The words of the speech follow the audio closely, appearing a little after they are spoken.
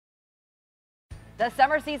The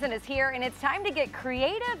summer season is here and it's time to get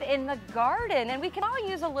creative in the garden, and we can all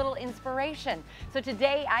use a little inspiration. So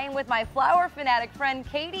today I am with my flower fanatic friend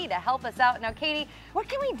Katie to help us out. Now Katie, what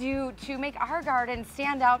can we do to make our garden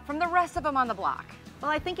stand out from the rest of them on the block? Well,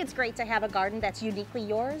 I think it's great to have a garden that's uniquely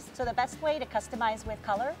yours. So the best way to customize with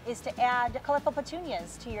color is to add colorful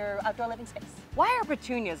petunias to your outdoor living space. Why are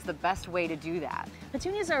petunias the best way to do that?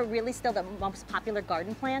 Petunias are really still the most popular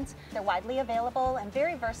garden plant. They're widely available and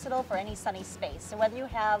very versatile for any sunny space. So whether you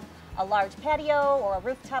have a large patio or a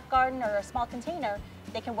rooftop garden or a small container,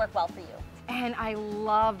 they can work well for you. And I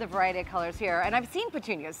love the variety of colors here. And I've seen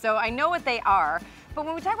petunias, so I know what they are. But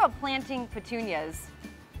when we talk about planting petunias,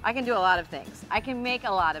 I can do a lot of things. I can make a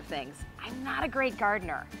lot of things. I'm not a great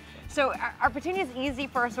gardener. So are petunias easy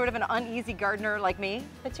for sort of an uneasy gardener like me?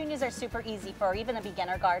 Petunias are super easy for even a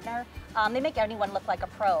beginner gardener. They make anyone look like a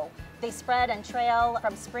pro. They spread and trail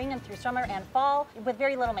from spring and through summer and fall with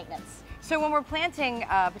very little maintenance. So when we're planting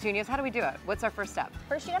petunias, how do we do it? What's our first step?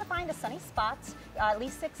 First, you gotta find a sunny spot. At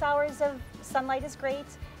least 6 hours of sunlight is great.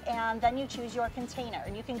 And then you choose your container.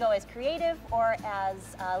 And you can go as creative or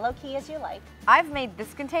as low-key as you like. I've made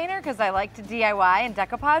this container because I like to DIY and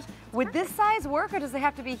decoupage. Would this size work, or does it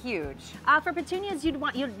have to be huge? For petunias, you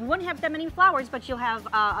wouldn't have that many flowers, but you'll have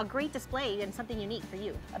a great display and something unique for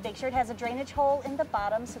you. Make sure it has a drainage hole in the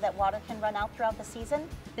bottom so that water can run out throughout the season.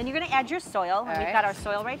 Then you're gonna add your soil. And we've got our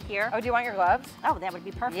soil right here. Oh, do you want your gloves? Oh, that would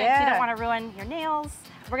be perfect. Yeah. You don't want to ruin your nails.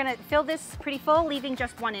 We're gonna fill this pretty full, leaving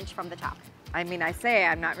just 1 inch from the top. I mean, I say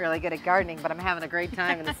I'm not really good at gardening, but I'm having a great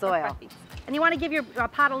time in the soil. Right. And you want to give your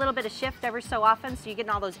pot a little bit of shift every so often so you're getting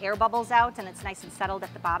all those air bubbles out and it's nice and settled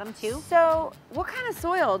at the bottom too. So what kind of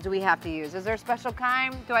soil do we have to use? Is there a special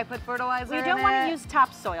kind? Do I put fertilizer in it? You don't want to use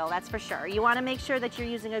topsoil, that's for sure. You want to make sure that you're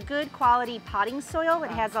using a good quality potting soil.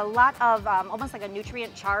 It has a lot of almost like a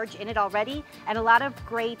nutrient charge in it already and a lot of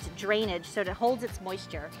great drainage so it holds its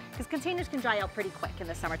moisture, because containers can dry out pretty quick in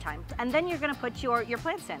the summertime. And then you're going to put your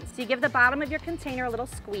plants in. So you give the bottom of your container a little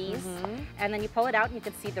squeeze and then you pull it out and you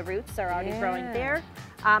can see the roots are already growing there.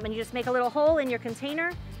 And you just make a little hole in your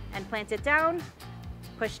container and plant it down,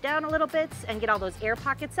 push down a little bit and get all those air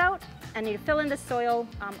pockets out, and you fill in the soil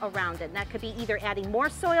around it. And that could be either adding more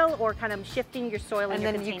soil or kind of shifting your soil in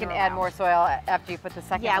your container. And then you can add more soil after you put the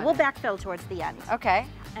second one in. We'll backfill towards the end. Okay.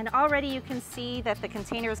 And already you can see that the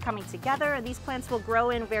container is coming together, and these plants will grow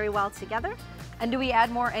in very well together. And do we add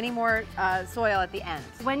any more soil at the end?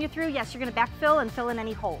 When you're through, yes, you're going to backfill and fill in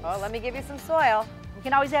any holes. Oh, let me give you some soil. You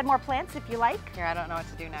can always add more plants if you like. Here, I don't know what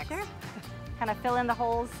to do next. Sure. Kind of fill in the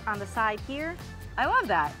holes on the side here. I love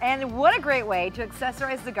that. And what a great way to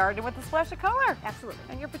accessorize the garden with a splash of color. Absolutely.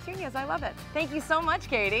 And your petunias, I love it. Thank you so much,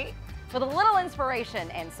 Katie. With a little inspiration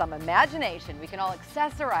and some imagination, we can all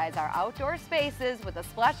accessorize our outdoor spaces with a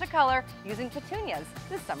splash of color using petunias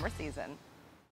this summer season.